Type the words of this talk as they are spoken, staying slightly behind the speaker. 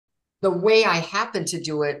The way I happen to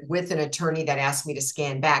do it with an attorney that asked me to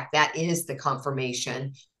scan back, that is the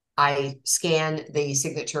confirmation. I scan the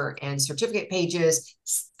signature and certificate pages,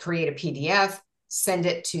 create a PDF, send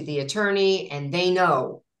it to the attorney, and they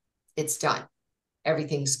know it's done.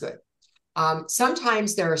 Everything's good.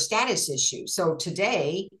 Sometimes there are status issues. So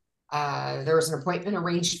today, there was an appointment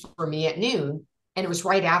arranged for me at noon, and it was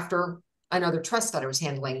right after another trust that I was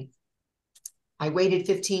handling. I waited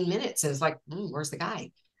 15 minutes and it's like, where's the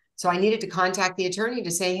guy? So I needed to contact the attorney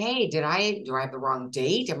to say, hey, do I have the wrong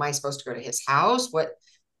date? Am I supposed to go to his house?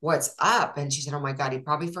 What's up? And she said, oh my God, he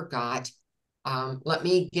probably forgot. Let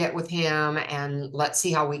me get with him and let's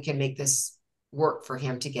see how we can make this work for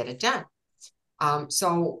him to get it done.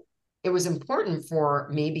 So it was important for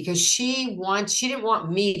me because she didn't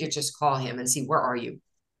want me to just call him and see, where are you?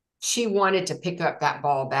 She wanted to pick up that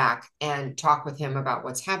ball back and talk with him about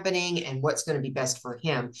what's happening and what's going to be best for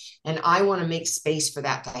him. And I want to make space for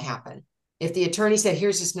that to happen. If the attorney said,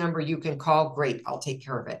 here's this number you can call, great, I'll take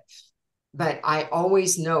care of it. But I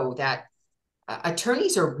always know that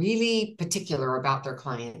attorneys are really particular about their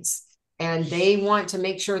clients and they want to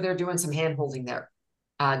make sure they're doing some hand holding there.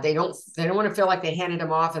 They don't want to feel like they handed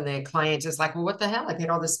them off and the client is like, well, what the hell? I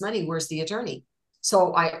paid all this money. Where's the attorney?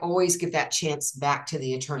 So I always give that chance back to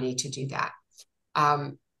the attorney to do that.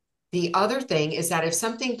 The other thing is that if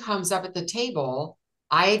something comes up at the table,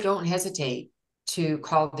 I don't hesitate to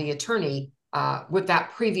call the attorney. With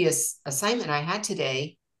that previous assignment I had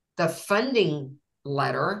today, the funding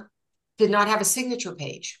letter did not have a signature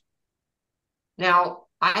page. Now,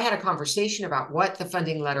 I had a conversation about what the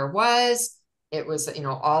funding letter was. It was,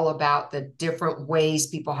 all about the different ways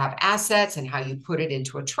people have assets and how you put it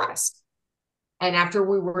into a trust. And after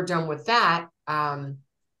we were done with that,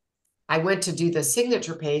 I went to do the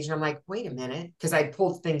signature page and I'm like, wait a minute, because I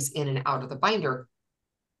pulled things in and out of the binder.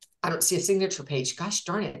 I don't see a signature page. Gosh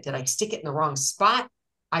darn it. Did I stick it in the wrong spot?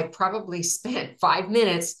 I probably spent 5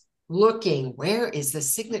 minutes looking, where is the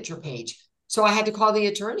signature page? So I had to call the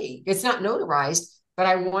attorney. It's not notarized, but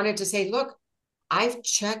I wanted to say, look, I've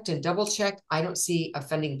checked and double checked. I don't see a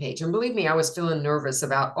funding page. And believe me, I was feeling nervous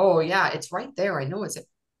about, oh yeah, it's right there. I know it's it.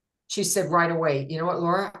 She said right away, you know what,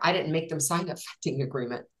 Laura, I didn't make them sign a funding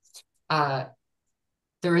agreement.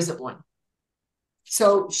 There isn't one.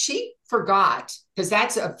 So she forgot, because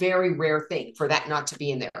that's a very rare thing for that not to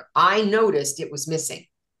be in there. I noticed it was missing.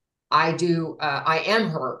 I am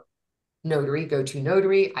her notary, go-to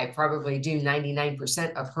notary. I probably do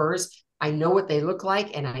 99% of hers. I know what they look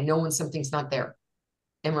like and I know when something's not there.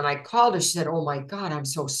 And when I called her, she said, oh my God, I'm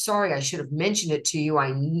so sorry. I should have mentioned it to you.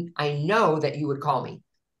 I know that you would call me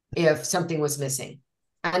if something was missing.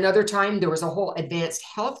 Another time, there was a whole advanced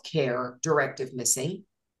healthcare directive missing.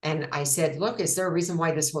 And I said, look, is there a reason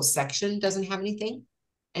why this whole section doesn't have anything?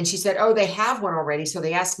 And she said, oh, they have one already. So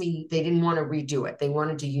they asked me, they didn't want to redo it. They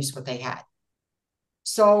wanted to use what they had.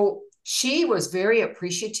 So she was very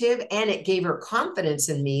appreciative and it gave her confidence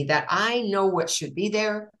in me that I know what should be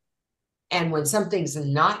there. And when something's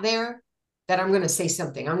not there, that I'm going to say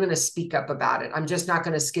something. I'm going to speak up about it. I'm just not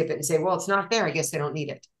going to skip it and say, well, it's not there. I guess they don't need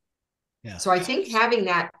it. Yeah. So I think having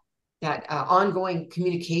that ongoing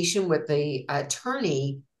communication with the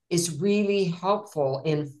attorney is really helpful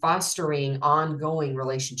in fostering ongoing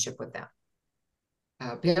relationship with them.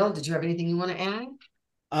 Bill, did you have anything you want to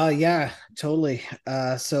add? Yeah, totally.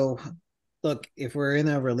 So look, if we're in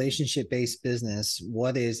a relationship-based business,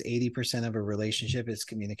 what is 80% of a relationship is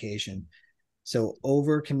communication. So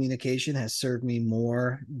over communication has served me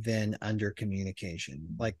more than under communication.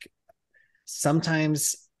 Like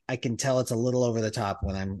sometimes I can tell it's a little over the top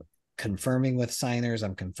when I'm confirming with signers,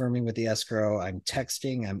 I'm confirming with the escrow, I'm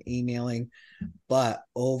texting, I'm emailing, but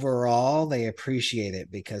overall they appreciate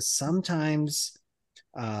it because sometimes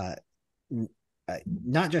uh,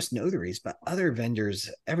 not just notaries, but other vendors,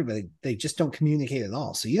 everybody, they just don't communicate at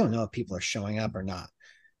all. So you don't know if people are showing up or not.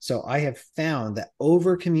 So I have found that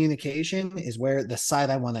over communication is where the side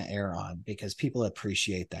I want to err on because people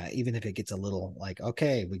appreciate that, even if it gets a little like,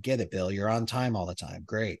 okay, we get it, Bill, you're on time all the time.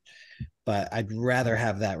 Great. But I'd rather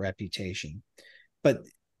have that reputation. But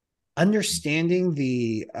understanding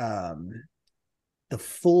the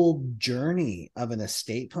full journey of an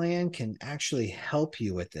estate plan can actually help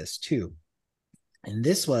you with this too. And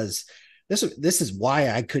this is why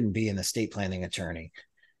I couldn't be an estate planning attorney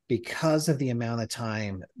because of the amount of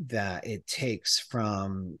time that it takes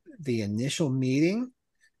from the initial meeting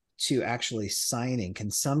to actually signing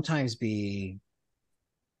can sometimes be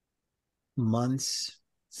months,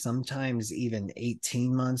 sometimes even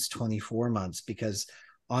 18 months, 24 months, because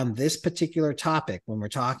on this particular topic, when we're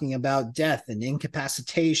talking about death and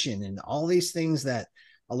incapacitation and all these things that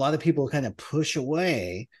a lot of people kind of push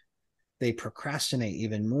away, they procrastinate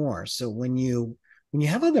even more. So when you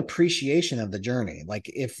have an appreciation of the journey, like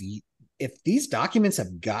if these documents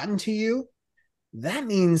have gotten to you, that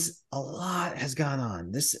means a lot has gone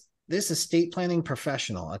on. This estate planning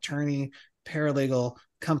professional, attorney, paralegal,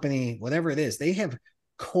 company, whatever it is, they have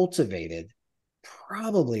cultivated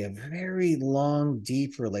probably a very long,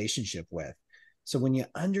 deep relationship with. So when you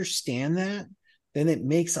understand that, then it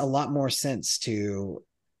makes a lot more sense to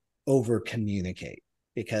over communicate,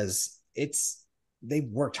 because they've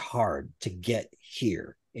worked hard to get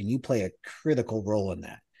here and you play a critical role in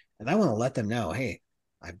that. And I want to let them know, hey,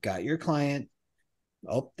 I've got your client.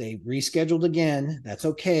 Oh, they rescheduled again. That's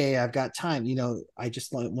okay. I've got time. I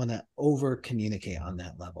just want to over communicate on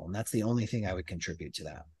that level. And that's the only thing I would contribute to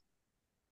that.